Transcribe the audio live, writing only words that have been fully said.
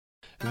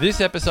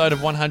This episode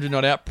of 100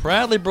 Not Out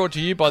proudly brought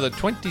to you by the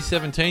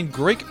 2017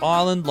 Greek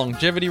Island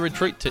Longevity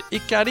Retreat to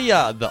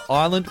Ikaria, the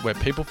island where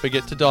people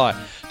forget to die.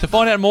 To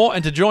find out more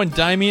and to join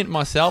Damien,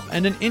 myself,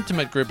 and an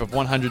intimate group of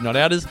 100 Not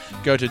Outers,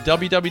 go to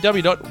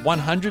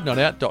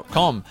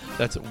www.100notout.com.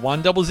 That's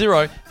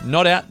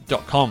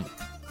 100notout.com.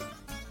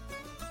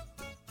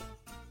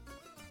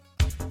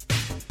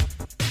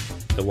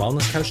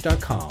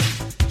 TheWellnessCouch.com,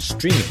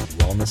 streaming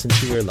wellness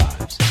into your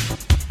lives.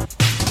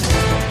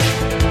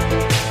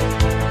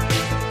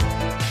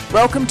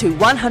 Welcome to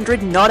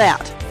 100 Not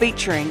Out,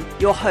 featuring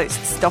your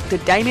hosts Dr.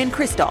 Damien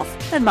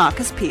Christoph and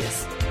Marcus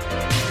Pearce.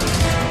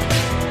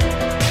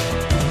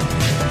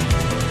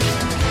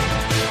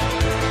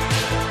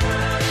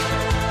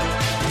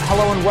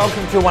 Hello and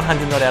welcome to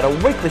 100 Not Out, a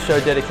weekly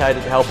show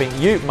dedicated to helping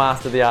you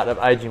master the art of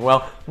aging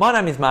well. My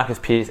name is Marcus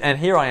Pearce, and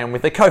here I am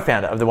with the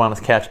co-founder of The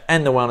Wellness Couch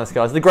and The Wellness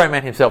Guys, the great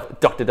man himself,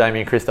 Dr.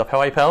 Damien Christoph. How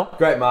are you, pal?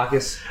 Great,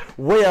 Marcus.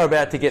 We are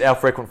about to get our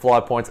frequent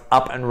flyer points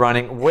up and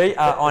running. We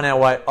are on our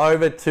way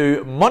over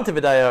to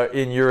Montevideo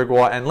in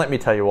Uruguay, and let me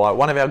tell you why.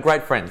 One of our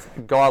great friends,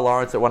 Guy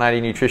Lawrence at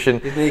 180 Nutrition.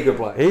 Isn't he a good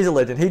bloke? He's a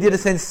legend. He did a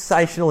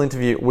sensational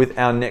interview with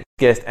our next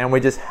guest, and we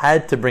just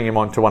had to bring him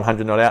on to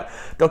 100 Not Out.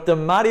 Dr.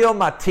 Mario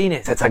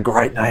Martinez. That's a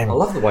great name. I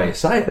love the way you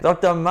say it.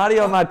 Dr.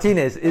 Mario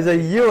Martinez is a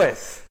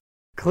US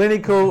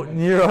clinical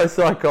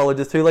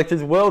neuropsychologist who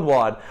lectures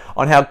worldwide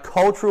on how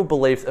cultural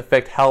beliefs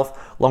affect health,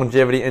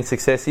 longevity, and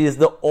success. He is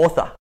the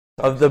author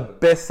of the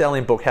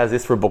best-selling book. How's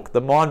this for a book?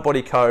 The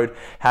Mind-Body Code: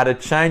 How to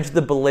Change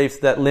the Beliefs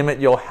That Limit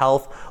Your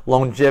Health,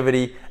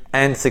 Longevity,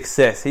 and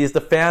Success. He is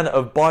the founder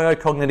of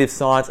Biocognitive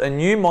Science, a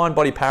new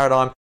mind-body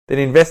paradigm that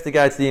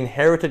investigates the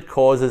inherited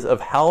causes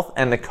of health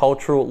and the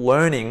cultural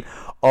learning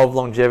of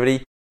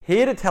longevity.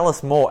 Here to tell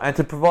us more and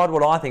to provide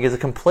what I think is a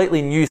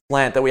completely new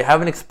slant that we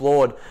haven't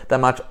explored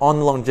that much on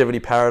the longevity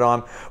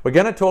paradigm. We're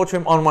going to talk to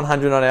him on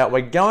 100 Not Out.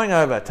 We're going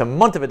over to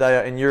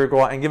Montevideo in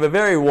Uruguay and give a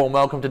very warm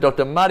welcome to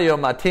Dr. Mario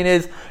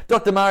Martinez.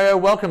 Dr. Mario,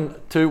 welcome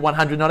to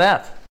 100 Not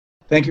Out.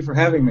 Thank you for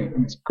having me.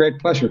 It's a great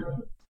pleasure.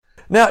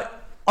 Now,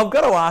 I've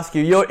got to ask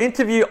you, your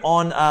interview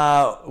on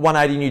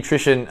 180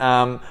 Nutrition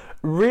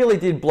really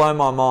did blow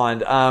my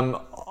mind.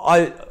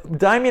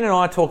 Damien and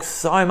I talk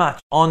so much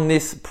on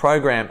this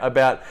program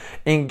about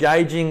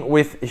engaging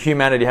with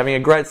humanity, having a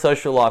great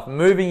social life,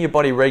 moving your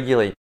body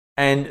regularly,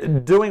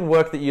 and doing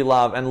work that you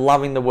love and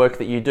loving the work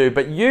that you do.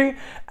 But you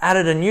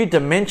added a new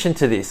dimension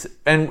to this,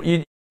 and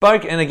you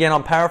spoke, and again,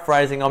 I'm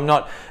paraphrasing, I'm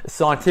not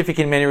scientific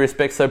in many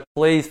respects, so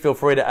please feel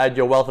free to add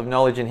your wealth of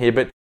knowledge in here,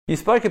 but you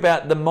spoke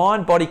about the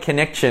mind-body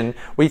connection.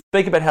 We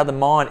speak about how the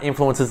mind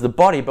influences the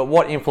body, but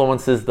what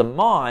influences the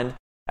mind?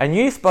 And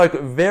you spoke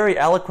very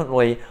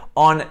eloquently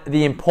on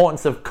the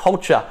importance of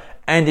culture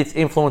and its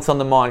influence on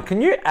the mind.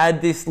 Can you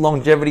add this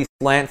longevity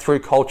slant through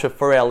culture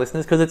for our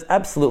listeners? Because it's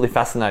absolutely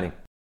fascinating.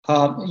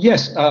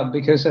 Yes,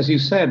 because as you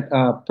said,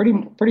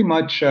 pretty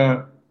much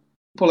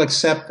people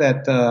accept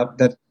that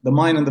that the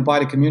mind and the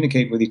body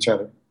communicate with each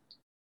other.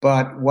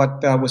 But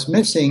what was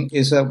missing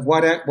is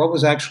what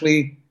was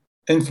actually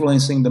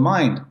influencing the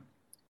mind.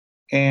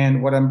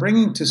 And what I'm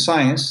bringing to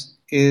science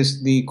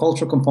is the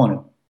cultural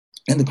component.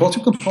 And the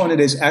cultural component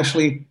is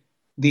actually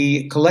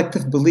the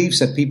collective beliefs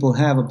that people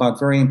have about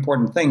very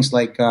important things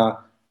like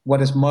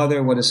what is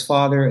mother, what is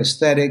father,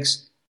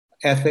 aesthetics,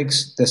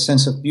 ethics, the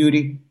sense of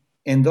beauty.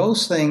 And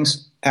those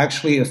things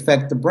actually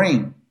affect the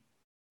brain.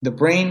 The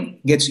brain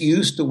gets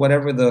used to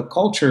whatever the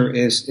culture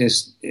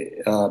is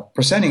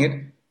presenting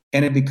it,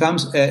 and it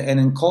becomes an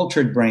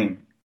encultured brain.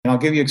 And I'll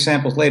give you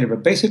examples later.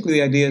 But basically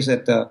the idea is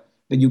that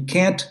you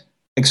can't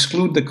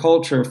exclude the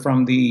culture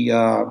from the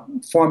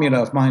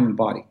formula of mind and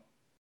body.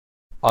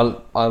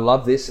 I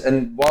love this.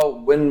 And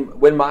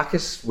when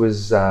Marcus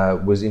was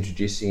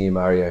introducing you,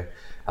 Mario,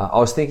 I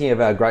was thinking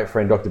of our great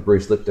friend Dr.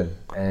 Bruce Lipton,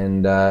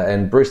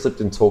 and Bruce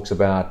Lipton talks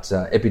about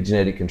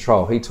epigenetic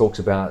control. He talks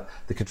about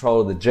the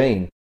control of the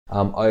gene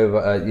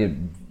over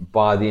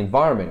by the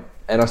environment.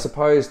 And I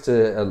suppose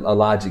to a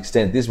large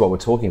extent, this is what we're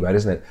talking about,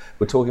 isn't it?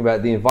 We're talking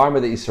about the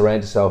environment that you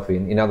surround yourself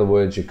in other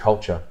words, your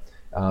culture.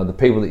 The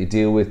people that you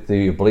deal with,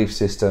 your belief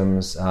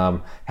systems,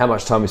 how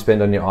much time you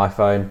spend on your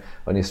iPhone,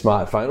 on your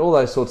smartphone, all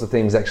those sorts of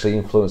things actually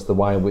influence the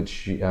way in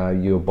which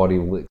your body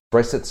will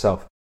express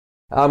itself.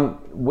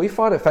 We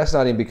find it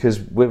fascinating because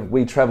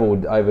we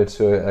travelled over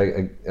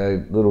to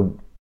a little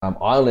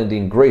island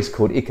in Greece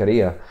called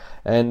Ikaria.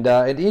 And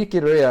in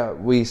Ikaria,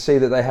 we see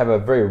that they have a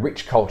very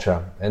rich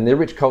culture. And their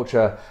rich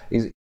culture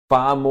is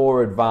far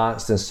more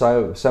advanced and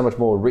so much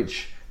more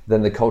rich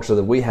than the culture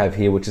that we have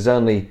here, which is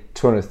only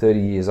 230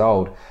 years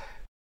old.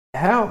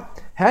 How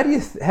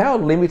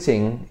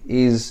limiting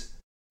is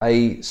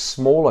a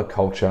smaller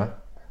culture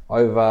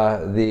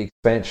over the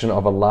expansion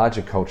of a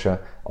larger culture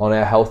on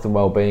our health and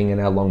well-being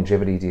and our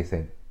longevity, do you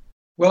think?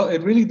 Well,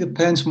 it really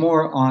depends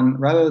more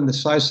on, rather than the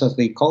size of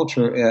the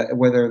culture,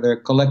 whether they're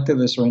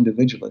collectivist or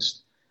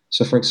individualist.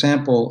 So, for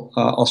example,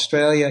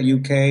 Australia,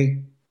 UK,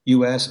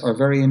 US are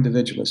very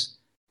individualist.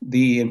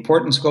 The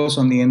importance goes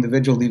on the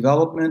individual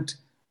development,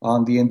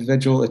 on the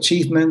individual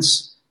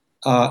achievements.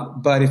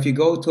 But if you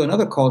go to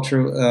another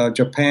culture,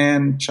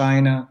 Japan,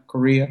 China,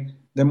 Korea,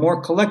 they're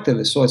more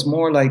collectivist. So it's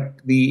more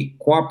like the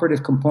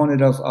cooperative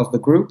component of the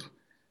group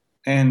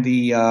and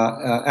the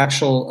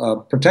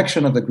actual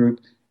protection of the group.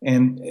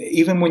 And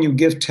even when you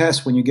give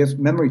tests, when you give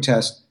memory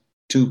tests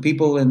to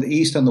people in the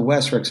East and the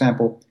West, for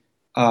example,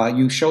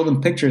 you show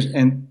them pictures,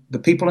 and the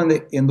people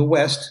in the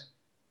West,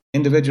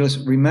 individuals,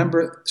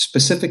 remember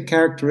specific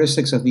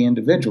characteristics of the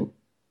individual.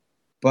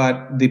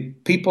 But the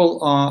people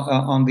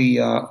on the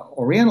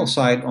Oriental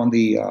side,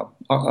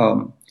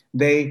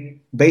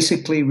 they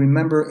basically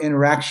remember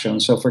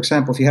interactions. So, for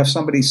example, if you have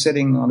somebody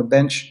sitting on a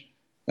bench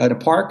at a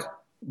park,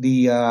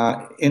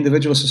 the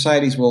individual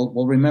societies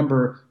will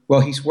remember,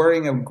 well, he's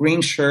wearing a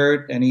green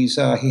shirt and he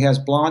has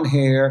blonde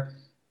hair.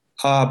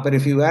 But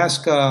if you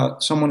ask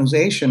someone who's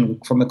Asian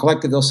from the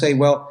collective, they'll say,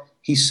 well,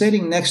 he's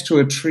sitting next to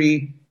a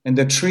tree and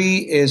the tree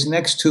is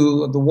next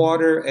to the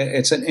water.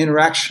 It's an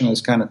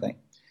interactionist kind of thing.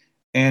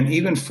 And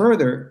even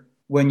further,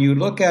 when you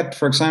look at,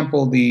 for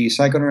example, the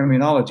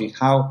psychoneuroimmunology,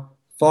 how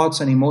thoughts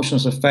and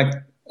emotions affect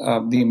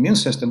the immune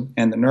system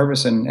and the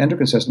nervous and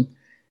endocrine system,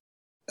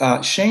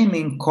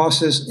 shaming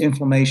causes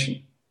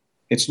inflammation.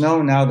 It's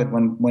known now that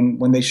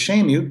when they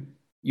shame you,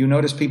 you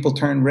notice people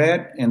turn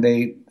red and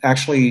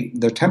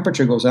their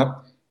temperature goes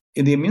up.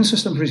 And the immune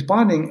system is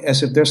responding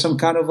as if there's some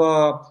kind of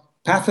a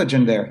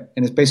pathogen there.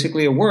 And it's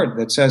basically a word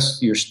that says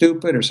you're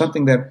stupid or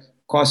something that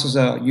causes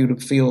you to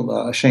feel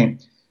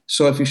ashamed.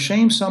 So if you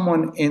shame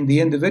someone in the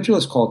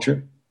individualist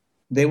culture,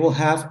 they will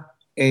have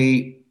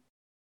an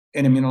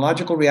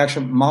immunological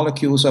reaction,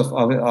 molecules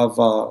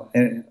of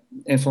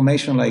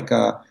inflammation like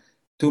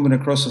tumor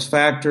necrosis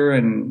factor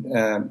and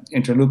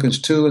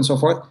interleukins 2 and so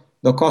forth.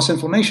 They'll cause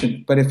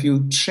inflammation. But if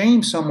you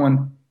shame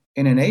someone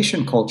in an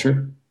Asian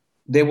culture,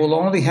 they will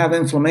only have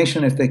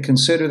inflammation if they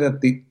consider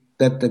that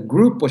the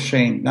group was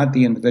shamed, not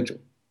the individual.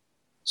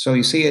 So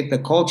you see, the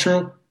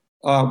culture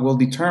will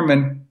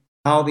determine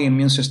how the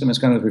immune system is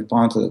going to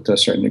respond to a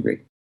certain degree.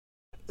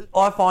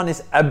 I find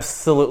this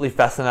absolutely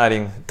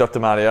fascinating, Dr.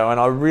 Mario, and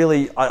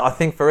I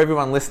think for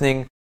everyone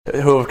listening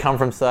who have come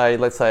from,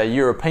 let's say, a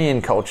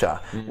European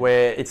culture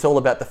where it's all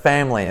about the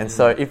family, and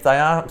so if they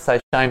are, say,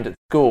 shamed at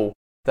school,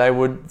 they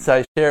would,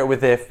 say, share it with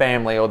their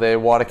family or their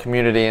wider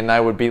community, and they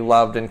would be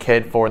loved and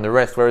cared for and the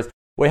rest, whereas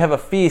we have a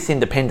fierce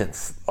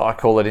independence, I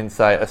call it, in,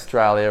 say,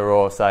 Australia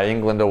or, say,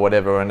 England or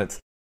whatever, and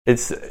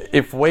it's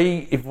if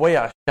we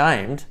are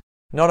shamed,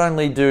 not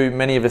only do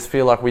many of us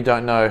feel like we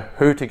don't know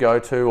who to go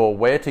to or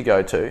where to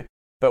go to,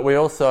 but we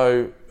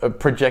also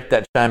project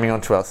that shaming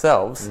onto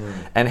ourselves.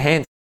 And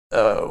hence,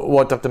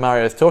 what Dr.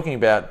 Mario is talking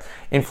about,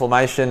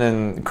 inflammation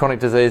and chronic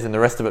disease and the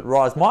rest of it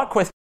rise. My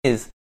question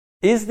is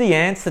the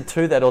answer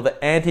to that or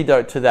the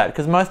antidote to that,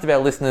 because most of our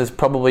listeners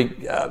probably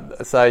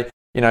say,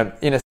 in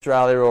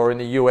Australia or in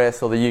the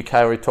US or the UK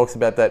where he talks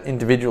about that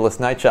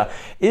individualist nature,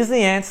 is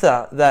the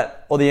answer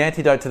that, or the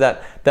antidote to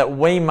that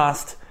we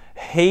must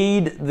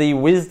heed the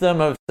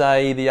wisdom of,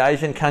 say, the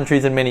Asian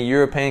countries and many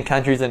European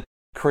countries and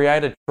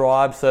create a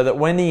tribe so that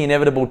when the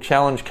inevitable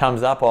challenge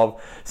comes up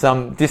of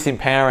some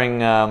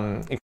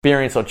disempowering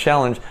experience or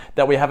challenge,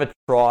 that we have a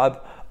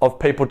tribe of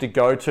people to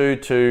go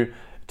to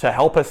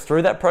help us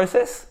through that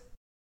process?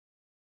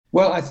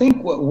 Well, I think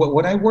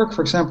when I work,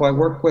 for example, I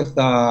work with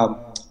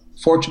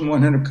Fortune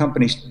 100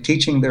 companies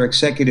teaching their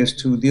executives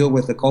to deal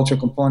with the culture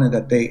component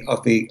of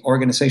the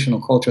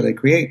organizational culture they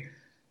create.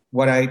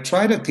 What I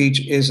try to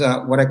teach is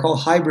what I call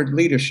hybrid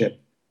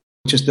leadership,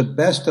 which is the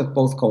best of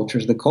both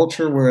cultures, the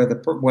culture where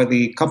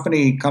the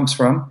company comes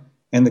from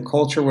and the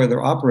culture where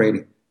they're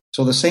operating.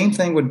 So the same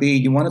thing would be,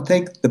 you want to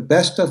take the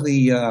best of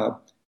the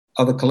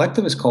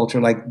collectivist culture,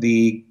 like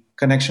the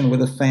connection with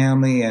the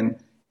family and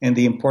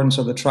the importance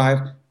of the tribe,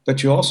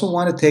 but you also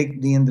want to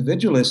take the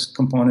individualist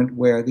component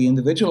where the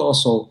individual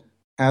also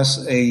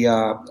has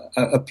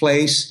a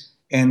place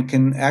and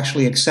can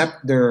actually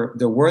accept their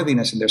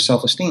worthiness and their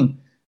self-esteem.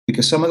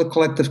 Because some of the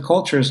collective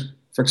cultures,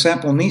 for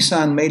example,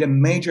 Nissan made a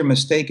major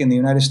mistake in the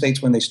United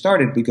States when they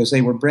started, because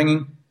they were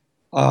bringing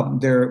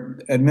their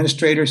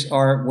administrators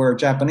were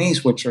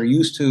Japanese, which are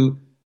used to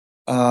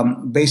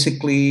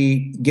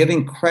basically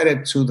giving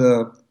credit to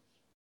the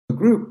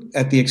group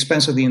at the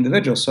expense of the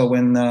individual. So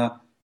when an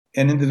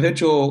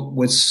individual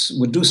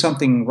would do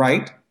something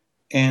right,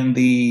 and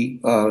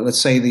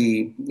let's say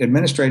the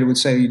administrator would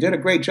say, "You did a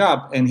great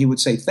job," and he would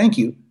say, "Thank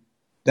you.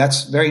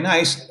 That's very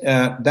nice."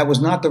 That was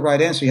not the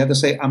right answer. You had to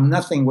say, "I'm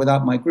nothing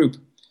without my group."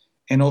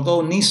 And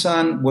although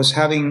Nissan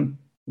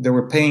they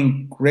were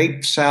paying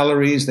great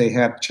salaries, they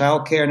had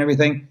childcare and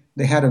everything,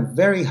 they had a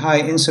very high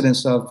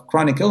incidence of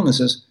chronic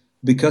illnesses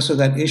because of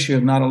that issue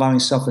of not allowing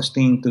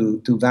self-esteem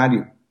to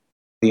value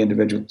the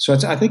individual. So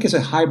I think it's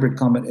a hybrid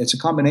it's a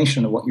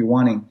combination of what you're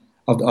wanting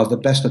of the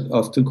best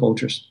of two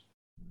cultures.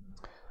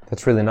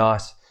 That's really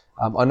nice.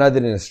 I know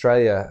that in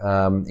Australia,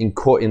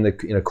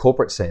 in a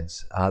corporate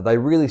sense, they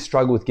really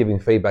struggle with giving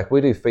feedback.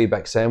 We do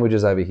feedback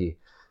sandwiches over here.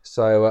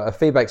 So a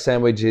feedback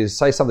sandwich is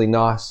say something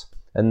nice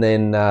and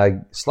then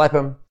slap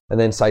them and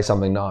then say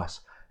something nice.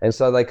 And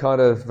so they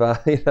kind of,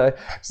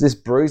 it's this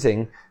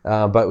bruising,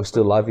 but we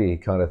still love you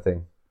kind of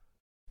thing.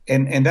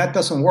 And that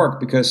doesn't work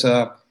because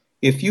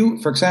if you,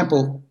 for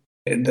example,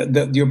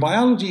 Your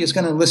biology is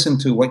going to listen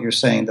to what you're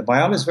saying. The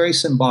biology is very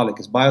symbolic.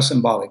 It's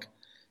biosymbolic.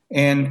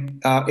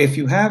 And if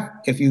you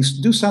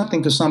do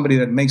something to somebody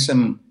that makes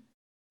them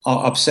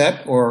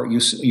upset, or you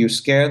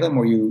scare them,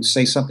 or you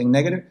say something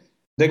negative,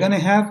 they're going to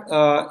have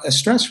a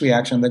stress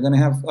reaction. They're going to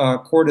have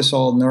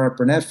cortisol,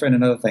 norepinephrine,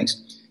 and other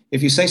things.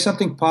 If you say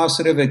something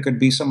positive, it could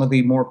be some of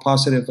the more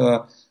positive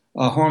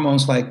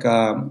hormones like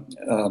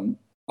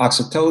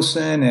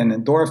oxytocin and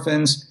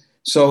endorphins.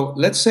 So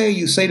let's say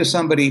you say to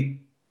somebody,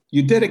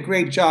 you did a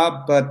great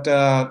job, but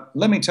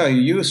let me tell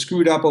you, you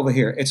screwed up over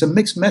here. It's a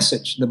mixed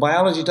message. The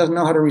biology doesn't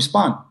know how to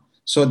respond.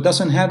 So it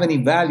doesn't have any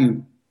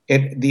value.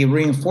 The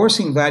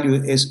reinforcing value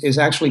is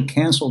actually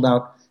canceled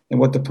out. And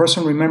what the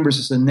person remembers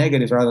is the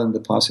negative rather than the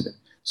positive.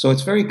 So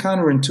it's very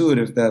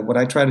counterintuitive that what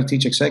I try to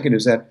teach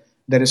executives that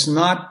it's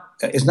not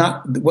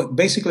what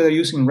basically they're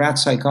using rat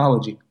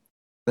psychology,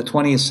 the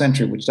 20th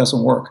century, which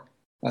doesn't work.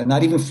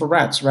 Not even for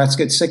rats. Rats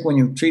get sick when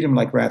you treat them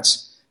like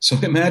rats. So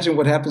imagine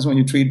what happens when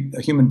you treat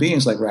human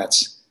beings like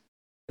rats.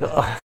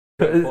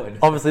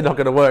 Obviously not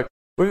going to work.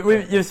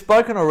 You've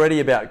spoken already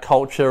about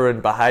culture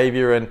and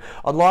behaviour, and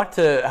I'd like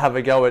to have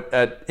a go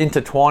at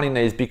intertwining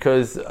these,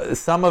 because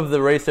some of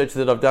the research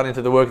that I've done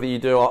into the work that you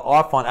do,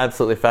 I find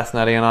absolutely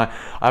fascinating, and I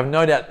have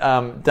no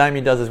doubt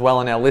Damien does as well,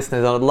 and our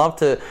listeners, and I'd love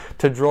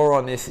to draw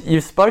on this.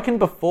 You've spoken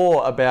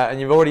before about,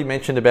 and you've already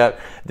mentioned about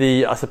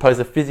the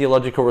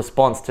physiological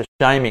response to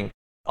shaming.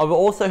 I've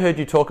also heard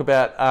you talk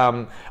about,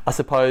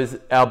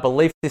 our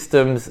belief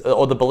systems,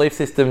 or the belief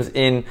systems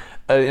in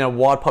a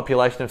wide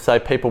population of, say,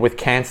 people with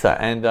cancer,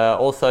 and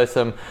also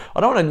some, I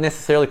don't want to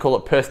necessarily call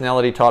it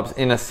personality types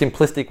in a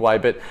simplistic way,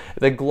 but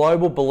the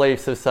global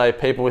beliefs of, say,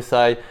 people with,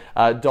 say,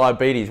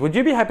 diabetes. Would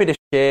you be happy to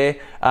share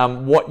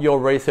what your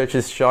research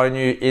has shown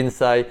you in,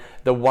 say,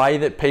 the way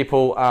that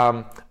people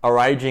are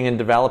aging and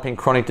developing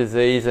chronic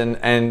disease, and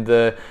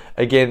the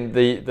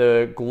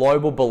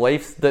global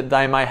beliefs that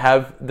they may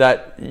have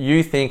that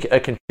you think are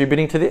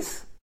contributing to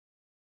this?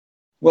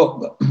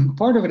 Well,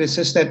 part of it is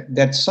just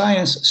that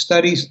science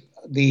studies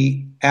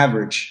the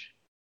average.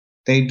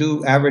 They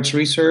do average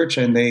research,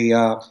 and they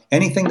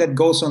anything that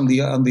goes on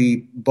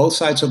the both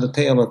sides of the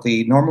tail of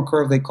the normal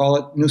curve, they call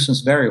it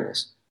nuisance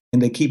variables,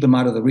 and they keep them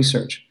out of the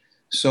research.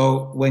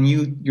 So when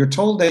you're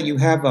told that you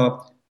have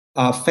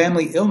a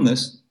family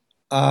illness,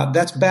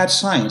 that's bad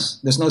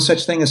science. There's no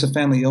such thing as a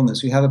family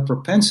illness. You have a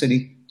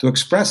propensity to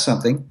express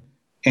something,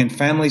 and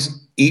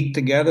families eat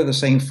together the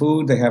same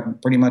food. They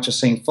have pretty much the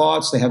same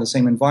thoughts. They have the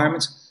same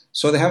environments.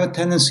 So they have a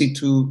tendency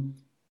to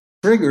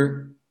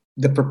trigger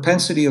the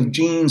propensity of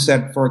genes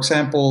that, for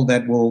example,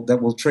 that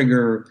will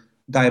trigger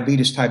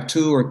diabetes type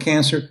 2 or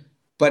cancer.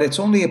 But it's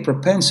only a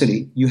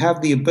propensity. You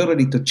have the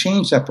ability to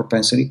change that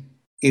propensity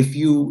if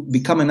you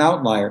become an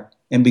outlier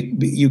and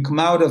you come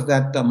out of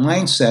that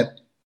mindset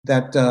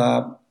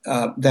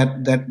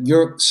that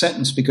you're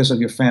sentenced because of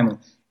your family.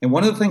 And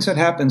one of the things that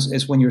happens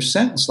is when you're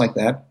sentenced like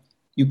that,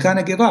 you kind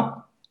of give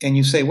up. And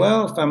you say,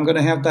 well, if I'm going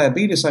to have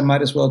diabetes, I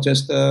might as well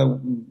just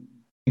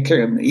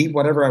eat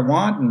whatever I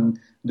want and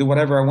do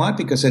whatever I want,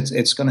 because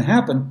it's going to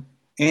happen.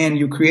 And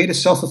you create a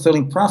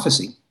self-fulfilling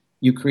prophecy.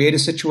 You create a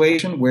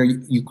situation where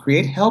you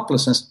create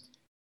helplessness.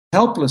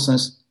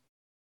 Helplessness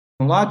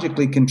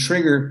logically can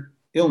trigger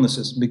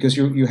illnesses, because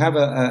you have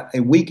a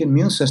weak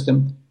immune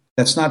system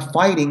that's not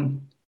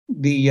fighting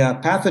the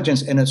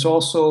pathogens, and it's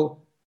also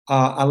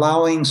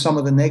allowing some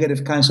of the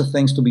negative kinds of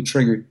things to be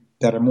triggered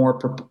that are more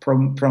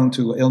prone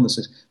to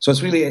illnesses. So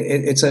it's really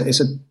it's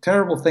a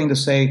terrible thing to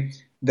say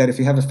that if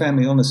you have a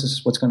family illness, this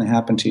is what's going to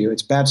happen to you.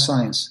 It's bad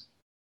science.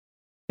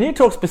 Can you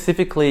talk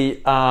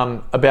specifically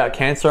about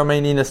cancer? I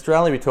mean, in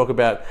Australia, we talk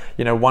about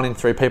 1 in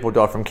 3 people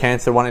die from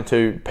cancer, 1 in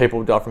 2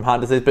 people die from heart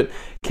disease. But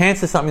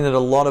cancer is something that a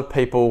lot of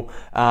people,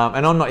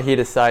 and I'm not here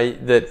to say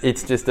that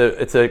it's just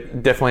it's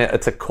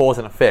a cause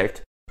and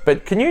effect.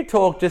 But can you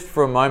talk just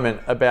for a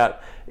moment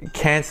about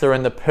cancer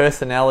and the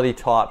personality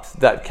types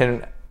that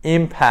can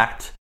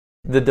impact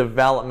the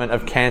development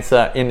of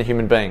cancer in the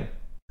human being?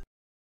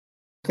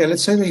 Okay,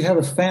 let's say that you have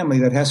a family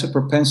that has a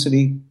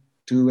propensity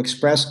to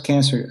express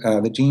cancer,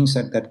 the genes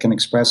that can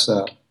express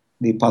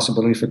the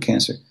possibility for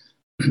cancer.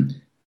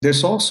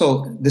 There's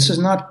also, this is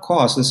not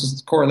cause, this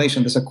is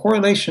correlation. There's a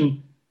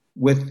correlation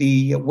with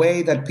the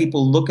way that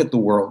people look at the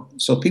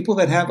world. So people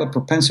that have a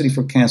propensity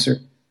for cancer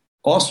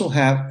also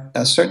have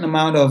a certain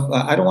amount of,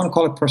 I don't want to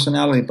call it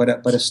personality, but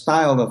a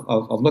style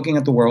of looking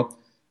at the world,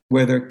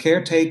 where they're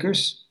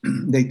caretakers.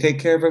 They take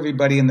care of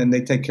everybody, and then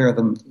they take care of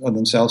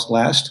themselves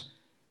last.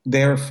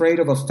 They're afraid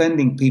of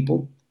offending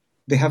people.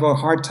 They have a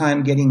hard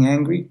time getting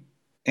angry,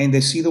 and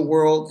they see the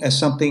world as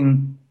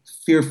something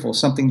fearful,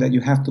 something that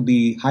you have to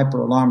be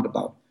hyper alarmed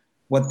about.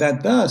 What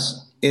that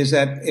does is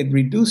that it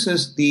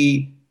reduces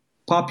the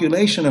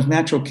population of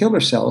natural killer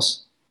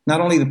cells,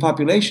 not only the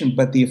population,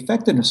 but the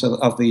effectiveness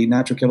of the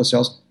natural killer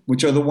cells,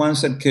 which are the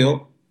ones that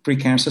kill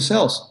precancer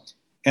cells.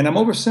 And I'm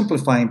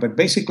oversimplifying, but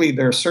basically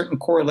there are certain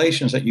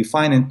correlations that you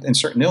find in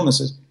certain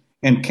illnesses.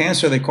 And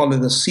cancer, they call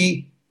it a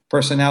C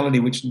personality,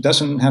 which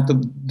doesn't have to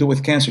do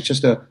with cancer, it's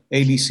just a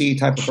ABC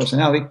type of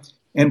personality.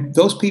 And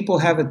those people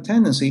have a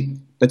tendency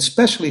but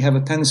especially have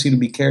a tendency to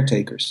be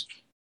caretakers.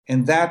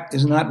 And that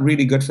is not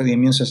really good for the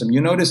immune system.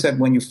 You notice that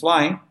when you're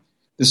flying,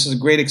 this is a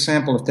great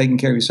example of taking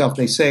care of yourself.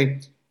 They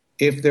say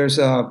if there's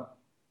a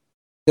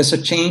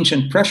change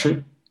in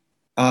pressure,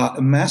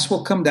 a mask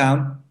will come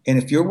down. And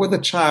if you're with a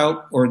child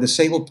or a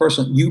disabled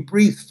person, you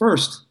breathe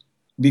first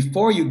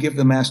before you give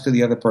the mask to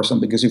the other person,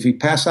 because if you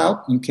pass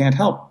out, you can't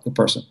help the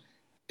person.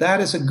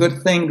 That is a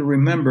good thing to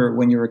remember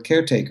when you're a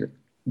caretaker,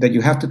 that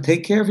you have to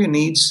take care of your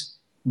needs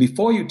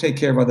before you take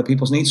care of other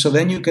people's needs, so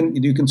then you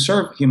can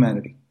serve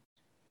humanity.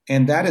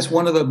 And that is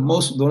one of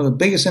the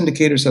biggest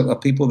indicators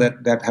of people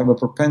that have a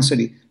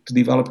propensity to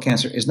develop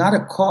cancer. It's not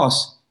a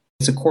cause,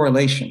 it's a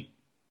correlation,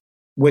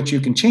 which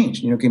you can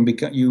change.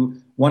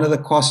 One of the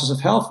causes of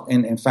health,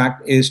 and in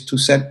fact, is to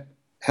set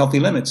healthy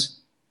limits.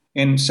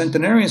 And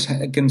centenarians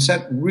can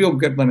set real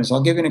good limits.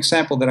 I'll give you an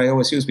example that I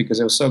always use because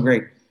it was so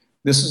great.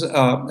 This is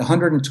a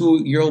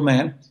 102-year-old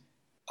man.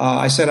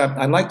 I said,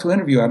 I'd like to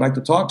interview you. I'd like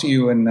to talk to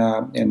you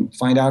and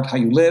find out how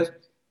you live.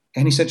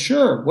 And he said,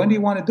 sure. When do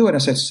you want to do it? I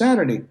said,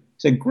 Saturday. He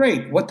said,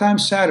 great. What time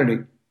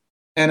Saturday?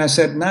 And I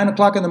said, 9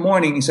 o'clock in the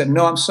morning. He said,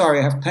 no, I'm sorry.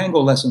 I have tango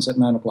lessons at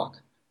 9 o'clock.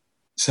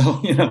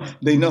 So,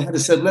 they know how to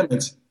set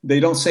limits. They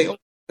don't say, I'm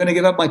going to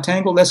give up my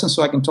tango lessons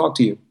so I can talk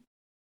to you.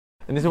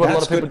 And this is what a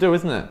lot of people do,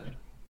 isn't it?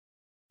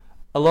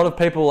 A lot of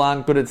people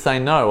aren't good at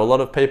saying no. A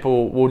lot of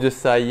people will just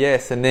say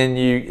yes, and then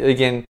you,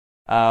 again,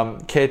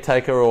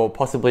 caretaker or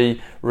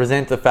possibly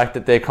resent the fact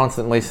that they're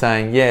constantly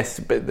saying yes,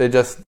 but they're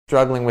just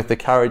struggling with the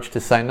courage to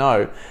say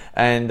no.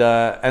 And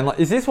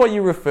is this what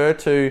you refer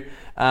to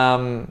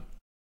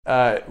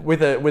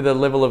with a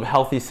level of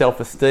healthy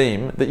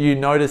self-esteem, that you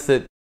notice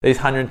that these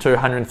 102,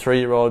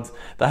 103-year-olds,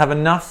 they have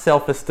enough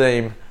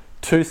self-esteem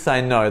to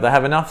say no. They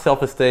have enough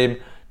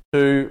self-esteem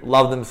to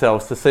love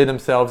themselves, to see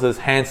themselves as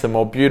handsome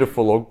or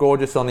beautiful or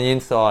gorgeous on the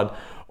inside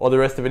or the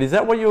rest of it. Is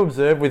that what you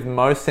observe with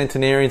most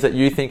centenarians that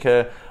you think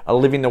are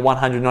living the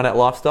 100 not out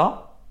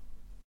lifestyle?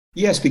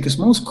 Yes, because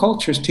most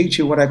cultures teach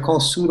you what I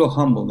call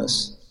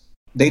pseudo-humbleness.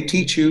 They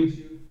teach you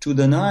to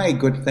deny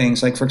good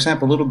things. Like, for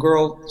example, a little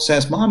girl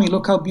says, Mommy,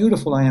 look how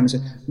beautiful I am. I say,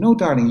 no,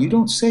 darling, you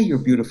don't say you're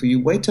beautiful. You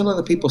wait till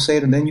other people say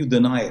it and then you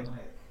deny it.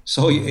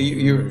 So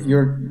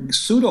you're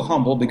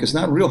pseudo-humble, because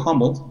not real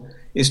humble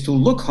is to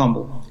look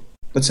humble.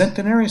 But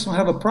centenarians don't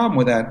have a problem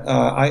with that.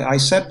 I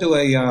said to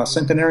a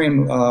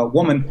centenarian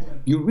woman,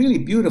 you're really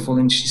beautiful.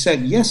 And she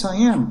said, yes, I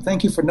am.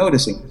 Thank you for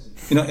noticing.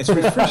 It's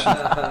refreshing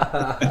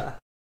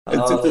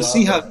to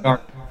see how they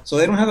are. So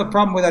they don't have a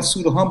problem with that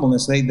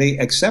pseudo-humbleness. They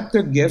accept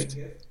their gift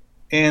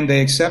and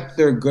they accept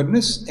their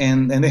goodness,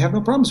 and they have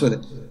no problems with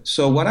it.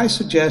 So what I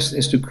suggest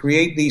is to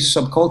create these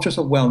subcultures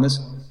of wellness.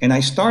 And I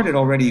started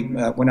already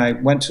when I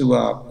went to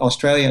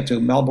Australia,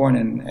 to Melbourne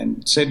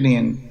and Sydney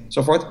and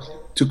so forth,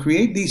 to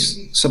create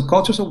these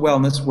subcultures of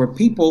wellness where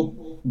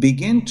people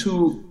begin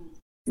to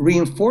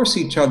reinforce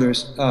each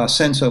other's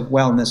sense of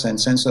wellness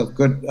and sense of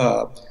good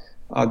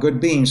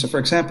being. So, for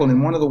example,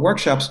 in one of the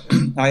workshops,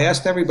 I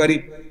asked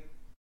everybody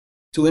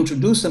to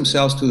introduce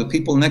themselves to the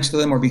people next to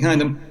them or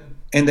behind them,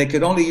 and they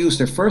could only use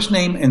their first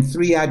name and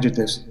 3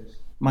 adjectives.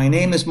 My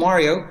name is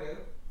Mario.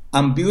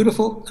 I'm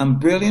beautiful. I'm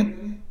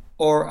brilliant.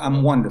 Or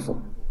I'm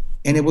wonderful.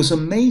 And it was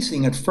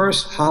amazing at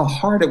first how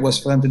hard it was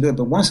for them to do it.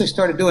 But once they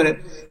started doing it,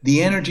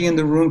 the energy in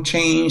the room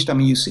changed. I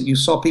mean, you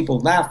saw people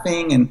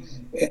laughing.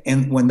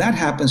 And when that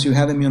happens, you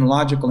have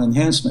immunological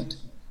enhancement,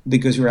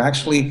 because you're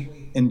actually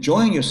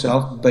enjoying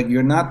yourself, but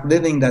you're not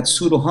living that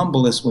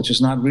pseudo-humbleness, which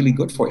is not really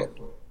good for you.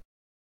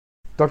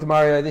 Dr.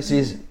 Mario, this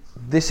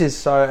is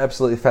so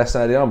absolutely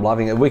fascinating. I'm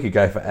loving it. We could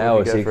go for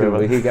hours here.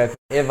 We could go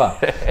forever.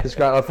 It's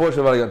great.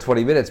 Unfortunately, I've only got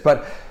 20 minutes.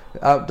 But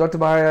Dr.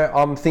 Mario,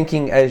 I'm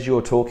thinking as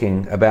you're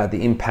talking about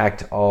the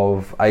impact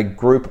of a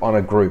group on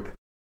a group,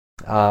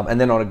 and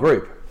then on a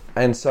group.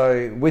 And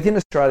so within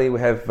Australia, we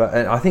have,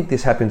 and I think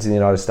this happens in the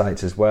United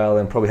States as well,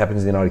 and probably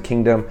happens in the United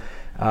Kingdom,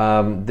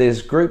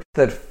 there's groups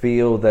that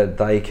feel that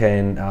they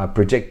can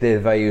project their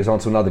values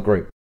onto another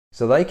group.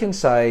 So they can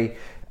say,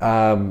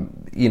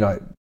 and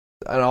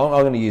I'm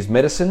going to use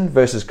medicine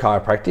versus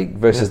chiropractic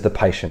versus the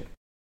patient.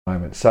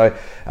 So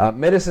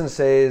medicine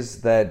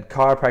says that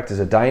chiropractors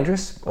are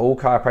dangerous. All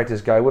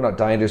chiropractors go, we're not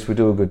dangerous, we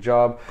do a good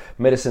job.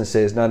 Medicine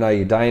says, no,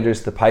 you're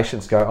dangerous. The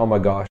patients go, oh my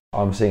gosh,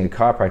 I'm seeing a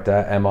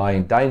chiropractor, am I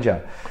in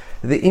danger?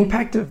 The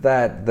impact of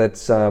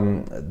that's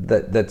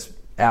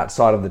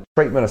outside of the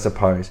treatment, I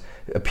suppose,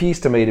 appears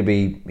to me to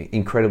be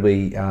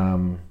incredibly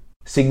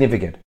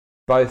significant,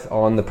 both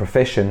on the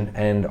profession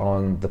and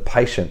on the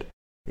patient.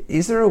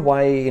 Is there a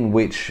way in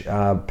which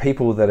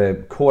people that are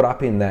caught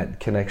up in that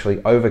can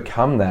actually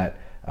overcome that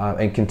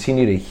and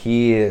continue to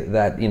hear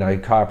that,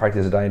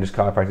 chiropractors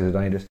are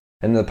dangerous,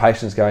 and the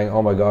patient's going,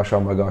 oh my gosh.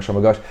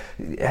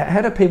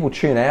 How do people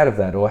tune out of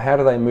that, or how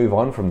do they move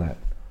on from that?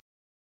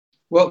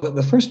 Well,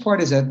 the first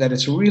part is that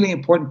it's really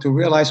important to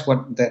realize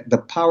what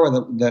the power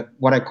that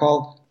what I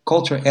call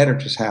culture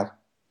editors have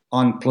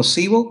on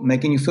placebo,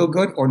 making you feel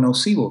good, or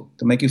nocebo,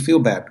 to make you feel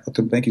bad or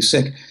to make you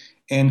sick.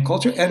 And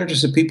culture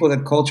editors are people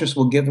that cultures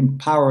will give them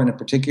power in a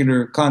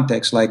particular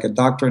context, like a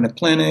doctor in a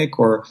clinic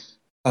or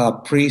a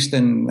priest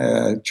in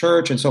a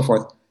church and so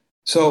forth.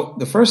 So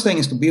the first thing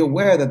is to be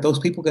aware that those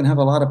people can have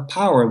a lot of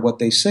power in what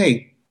they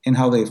say and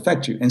how they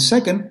affect you. And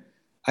second,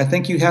 I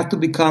think you have to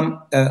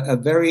become a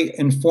very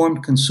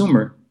informed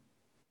consumer,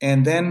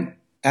 and then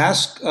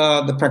ask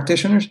the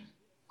practitioners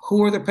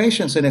who are their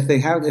patients, and if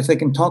they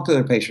can talk to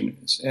their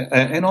patients,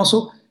 and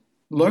also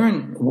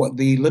learn what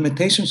the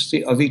limitations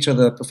of each of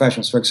the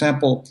professions. For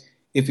example,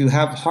 if you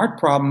have heart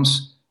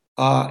problems,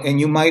 and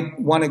you might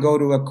want to go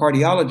to a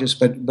cardiologist,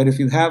 but if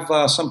you have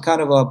some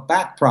kind of a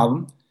back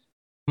problem,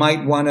 you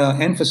might want to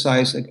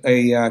emphasize a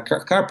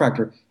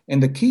chiropractor.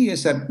 And the key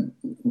is that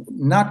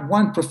not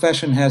one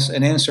profession has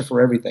an answer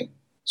for everything.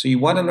 So you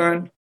want to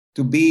learn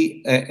to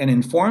be an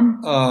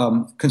informed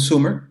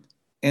consumer,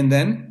 and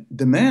then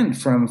demand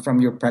from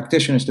your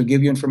practitioners to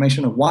give you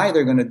information of why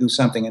they're going to do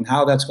something and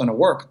how that's going to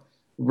work,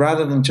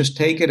 rather than just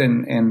take it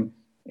and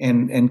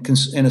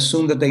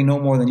assume that they know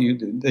more than you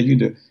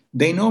do.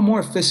 They know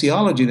more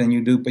physiology than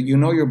you do, but you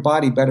know your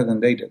body better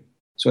than they do.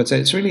 So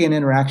it's really an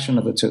interaction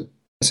of the two.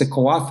 It's a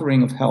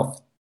co-authoring of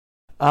health.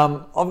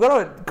 I've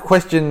got a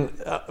question.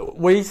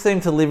 We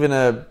seem to live in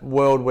a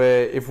world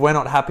where if we're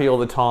not happy all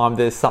the time,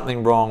 there's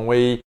something wrong.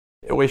 We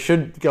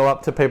should go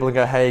up to people and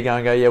go, "How you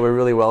going?" Go, "Yeah, we're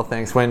really well,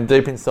 thanks." When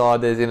deep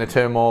inside there's inner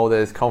turmoil,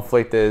 there's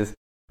conflict, there's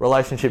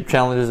relationship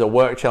challenges, or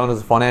work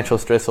challenges, or financial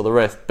stress, or the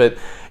rest. But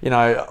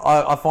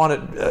I find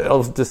it.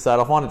 I'll just say it.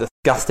 I find it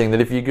disgusting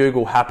that if you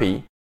Google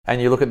happy and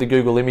you look at the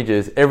Google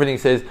images, everything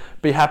says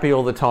be happy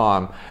all the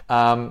time.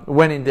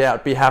 When in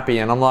doubt, be happy.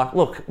 And I'm like,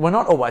 look, we're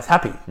not always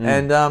happy,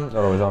 and not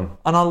always on.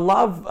 And I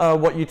love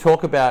what you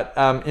talk about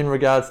in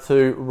regards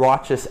to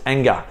righteous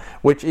anger,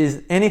 which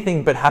is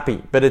anything but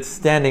happy, but it's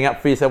standing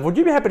up for yourself. Would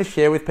you be happy to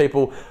share with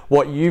people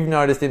what you've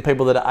noticed in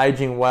people that are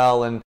aging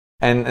well and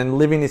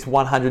living this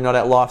 100 not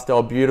out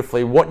lifestyle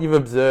beautifully? What you've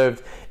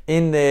observed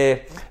in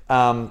their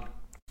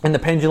in the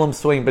pendulum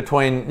swing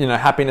between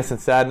happiness and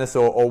sadness,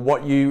 or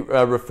what you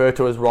refer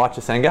to as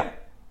righteous anger?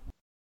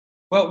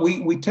 Well,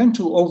 we tend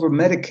to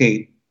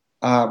over-medicate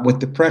with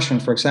depression.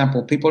 For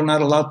example, people are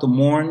not allowed to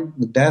mourn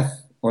the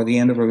death or the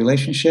end of a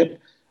relationship.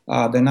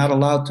 They're not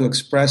allowed to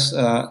express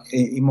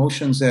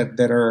emotions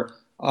that are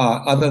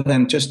other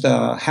than just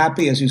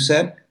happy, as you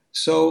said.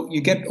 So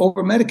you get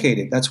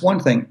over-medicated. That's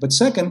one thing. But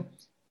second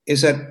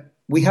is that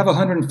we have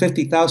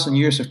 150,000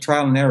 years of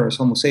trial and error as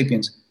Homo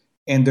sapiens.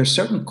 And there's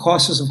certain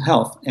causes of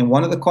health. And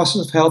one of the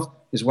causes of health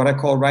is what I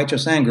call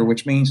righteous anger,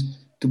 which means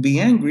to be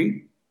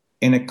angry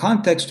in a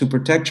context to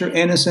protect your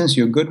innocence,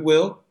 your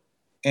goodwill,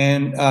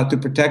 and to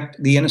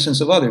protect the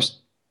innocence of others.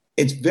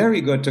 It's very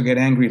good to get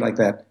angry like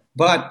that,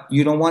 but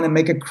you don't want to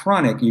make it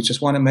chronic. You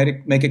just want to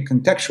make it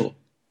contextual.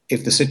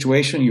 If the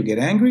situation, you get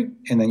angry,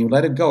 and then you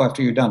let it go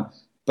after you're done.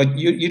 But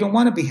you don't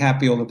want to be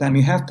happy all the time.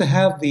 You have to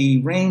have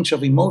the range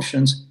of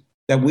emotions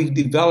that we've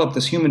developed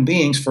as human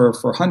beings for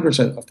hundreds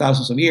of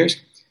thousands of years.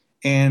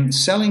 And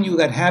selling you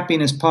that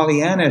happiness,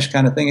 Pollyannish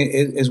kind of thing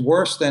is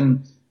worse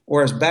than,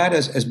 or as bad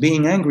as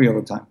being angry all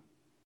the time.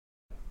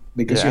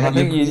 Because I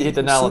think you hit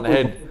the nail on the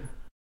head.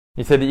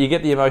 You said that you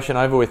get the emotion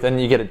over with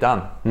and you get it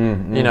done,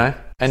 and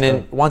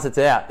then once it's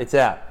out,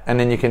 and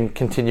then you can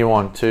continue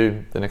on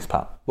to the next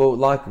part. Well,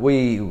 like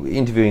we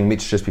interviewing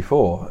Mitch just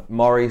before,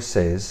 Maury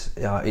says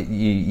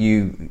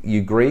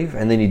you grieve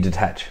and then you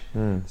detach.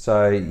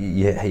 So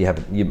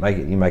you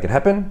make it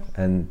happen,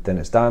 and then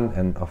it's done,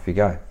 and off you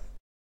go.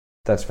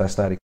 That's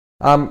fascinating.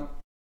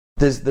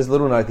 There's a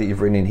little note that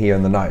you've written in here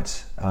in the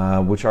notes,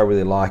 which I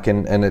really like,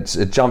 and it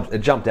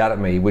jumped out at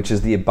me, which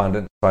is the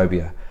abundance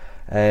phobia,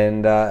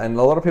 and a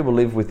lot of people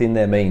live within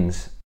their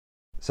means,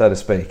 so to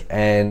speak,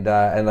 and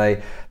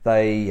they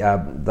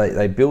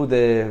build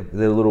their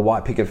little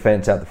white picket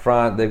fence out the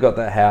front. They've got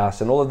their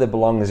house, and all of their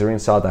belongings are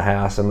inside the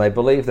house, and they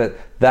believe that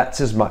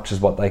that's as much as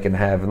what they can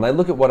have, and they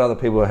look at what other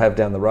people have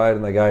down the road,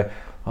 and they go,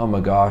 "Oh my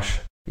gosh,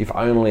 if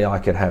only I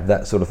could have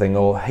that sort of thing,"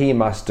 or "he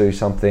must do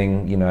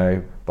something,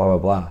 blah, blah,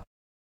 blah."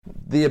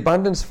 The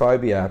abundance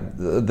phobia,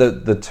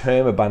 the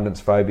term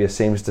abundance phobia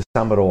seems to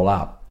sum it all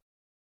up.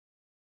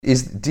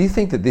 Do you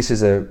think that this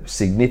is a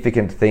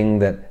significant thing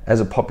that as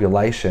a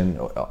population,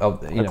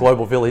 a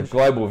global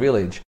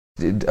village,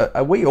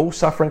 are we all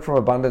suffering from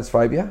abundance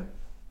phobia?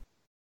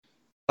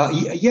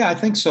 Yeah, I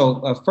think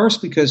so.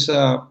 First, because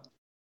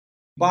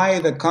by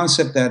the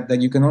concept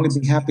that you can only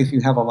be happy if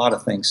you have a lot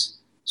of things.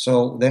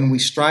 So then we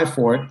strive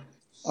for it.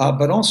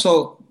 But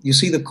also, you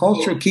see, the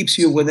culture keeps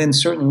you within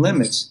certain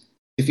limits.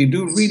 If you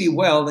do really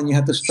well, then you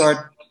have to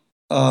start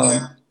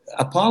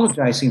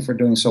apologizing for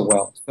doing so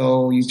well.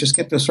 So you just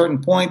get to a certain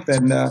point,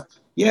 and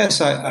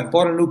yes, I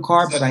bought a new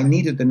car, but I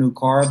needed the new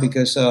car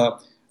because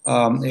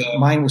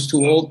mine was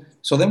too old.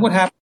 So then what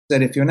happens is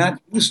that if you're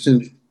not used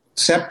to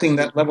accepting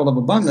that level of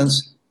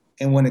abundance,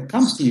 and when it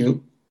comes to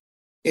you,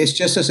 it's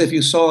just as if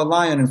you saw a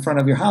lion in front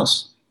of your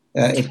house.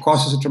 It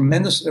causes a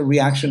tremendous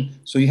reaction.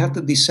 So you have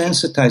to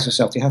desensitize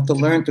yourself. You have to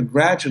learn to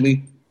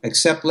gradually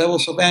accept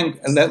levels of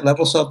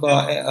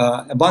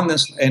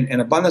abundance.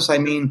 And abundance, I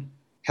mean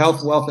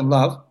health, wealth, and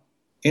love,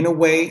 in a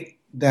way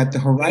that the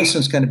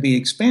horizons can be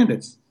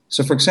expanded.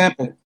 So, for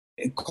example,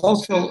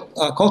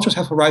 cultures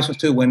have horizons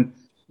too. When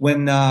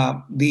when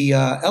the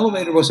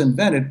elevator was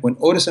invented, when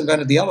Otis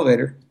invented the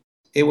elevator,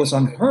 it was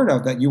unheard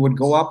of that you would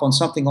go up on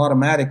something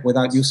automatic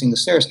without using the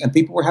stairs, and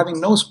people were having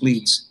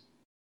nosebleeds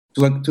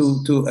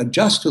to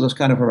adjust to those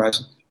kind of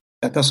horizons.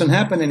 That doesn't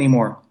happen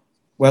anymore.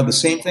 Well, the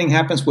same thing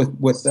happens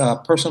with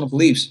personal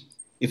beliefs.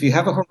 If you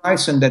have a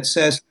horizon that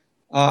says,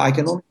 I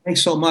can only take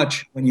so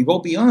much, when you go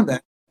beyond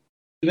that,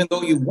 even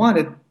though you want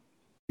it,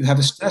 you have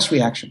a stress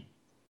reaction.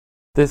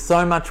 There's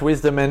so much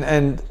wisdom,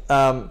 and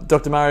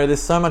Dr. Mario,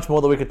 there's so much more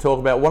that we could talk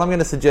about. What I'm going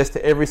to suggest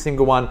to every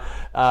single one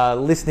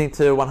listening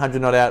to 100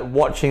 Not Out,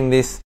 watching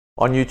this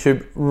on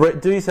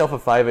YouTube, do yourself a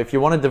favor. If you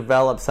want to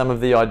develop some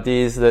of the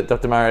ideas that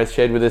Dr. Mario has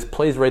shared with us,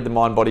 please read the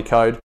Mind Body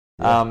Code.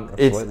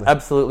 It's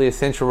absolutely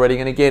essential reading,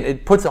 and again,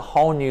 it puts a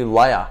whole new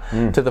layer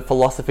to the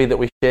philosophy that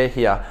we share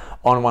here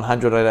on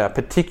 100 Not Out,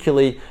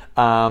 particularly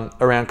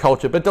around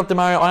culture. But Dr.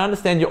 Mario, I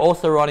understand you're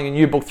also writing a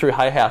new book through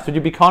Hay House. Would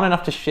you be kind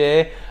enough to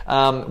share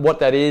what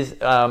that is,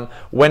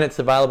 when it's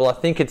available? I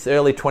think it's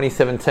early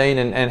 2017,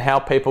 and how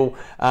people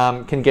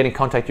can get in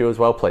contact with you as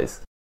well, please.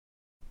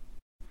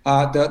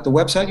 The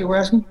website you were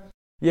asking?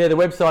 Yeah, the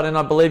website, and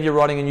I believe you're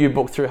writing a new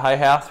book through Hay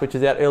House, which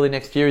is out early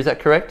next year. Is that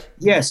correct?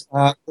 Yes.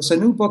 There's a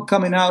new book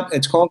coming out.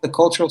 It's called The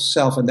Cultural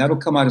Self, and that'll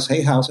come out as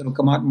Hay House. It'll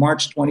come out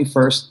March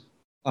 21st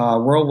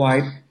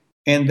worldwide.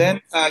 And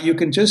then you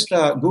can just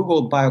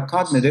Google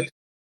Biocognitive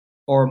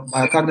or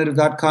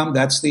biocognitive.com.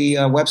 That's the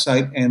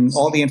website, and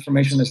all the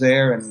information is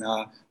there. And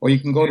or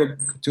you can go to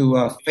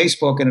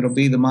Facebook, and it'll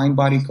be the Mind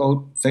Body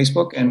Code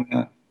Facebook. And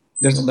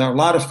there are a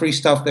lot of free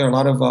stuff there, a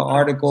lot of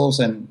articles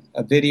and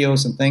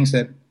videos and things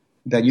that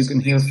you can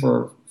hear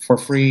for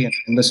free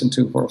and listen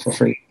to for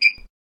free.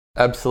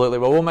 Absolutely.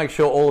 Well, we'll make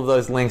sure all of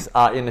those links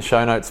are in the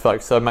show notes,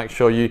 folks. So make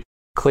sure you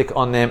click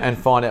on them and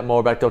find out more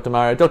about Dr.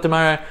 Mario. Dr.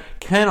 Mario,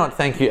 cannot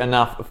thank you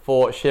enough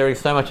for sharing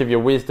so much of your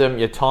wisdom,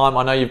 your time.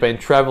 I know you've been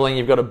traveling.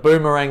 You've got a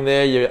boomerang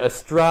there. You're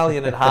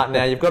Australian at heart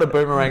now. You've got a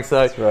boomerang,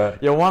 so right.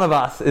 You're one of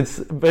us. It's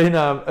been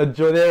a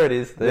joy. There it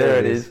is. There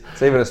it is.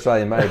 It's even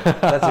Australian made.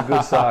 That's a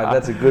good side.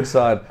 That's a good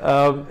side.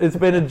 It's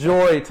been a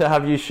joy to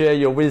have you share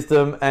your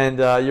wisdom and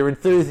your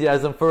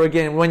enthusiasm for,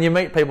 again, when you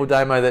meet people,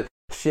 Damo, that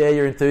share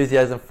your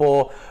enthusiasm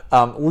for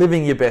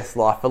living your best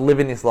life, for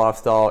living this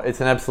lifestyle.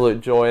 It's an absolute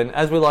joy. And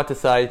as we like to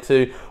say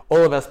to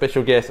all of our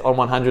special guests on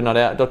 100 Not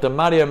Out, Dr.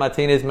 Mario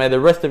Martinez, may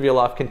the rest of your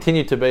life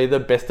continue to be the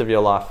best of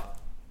your life.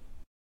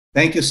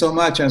 Thank you so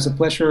much. It's a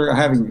pleasure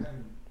having you.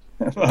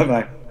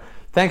 Bye-bye.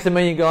 Thanks a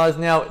million, guys.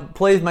 Now,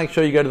 please make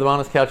sure you go to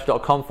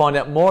thewellnesscouch.com, find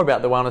out more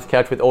about The Wellness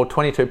Couch with all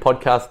 22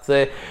 podcasts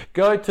there.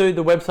 Go to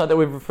the website that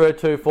we've referred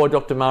to for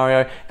Dr.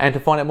 Mario, and to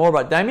find out more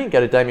about Damien, go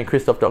to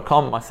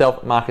DamienChristoph.com,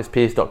 myself,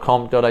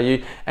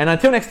 MarcusPearce.com.au. And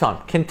until next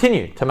time,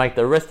 continue to make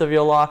the rest of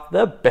your life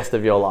the best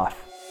of your life.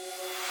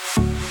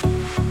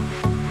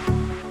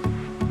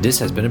 This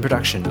has been a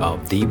production of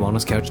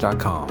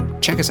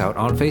TheWellnessCouch.com. Check us out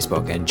on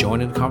Facebook and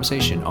join in the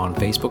conversation on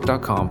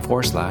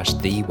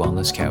Facebook.com/The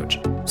Wellness Couch.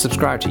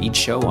 Subscribe to each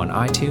show on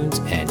iTunes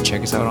and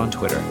check us out on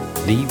Twitter.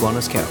 The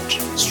Wellness Couch,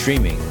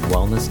 streaming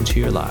wellness into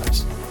your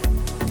lives.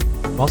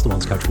 Whilst the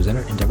Wellness Couch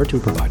presenter endeavor to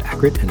provide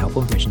accurate and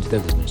helpful information to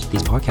their listeners,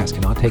 these podcasts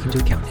cannot take into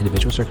account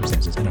individual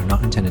circumstances and are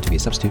not intended to be a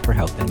substitute for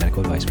health and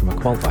medical advice from a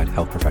qualified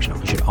health professional.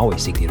 You should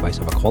always seek the advice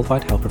of a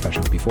qualified health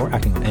professional before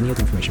acting on any of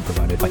the information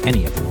provided by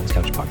any of the Wellness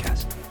Couch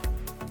podcasts.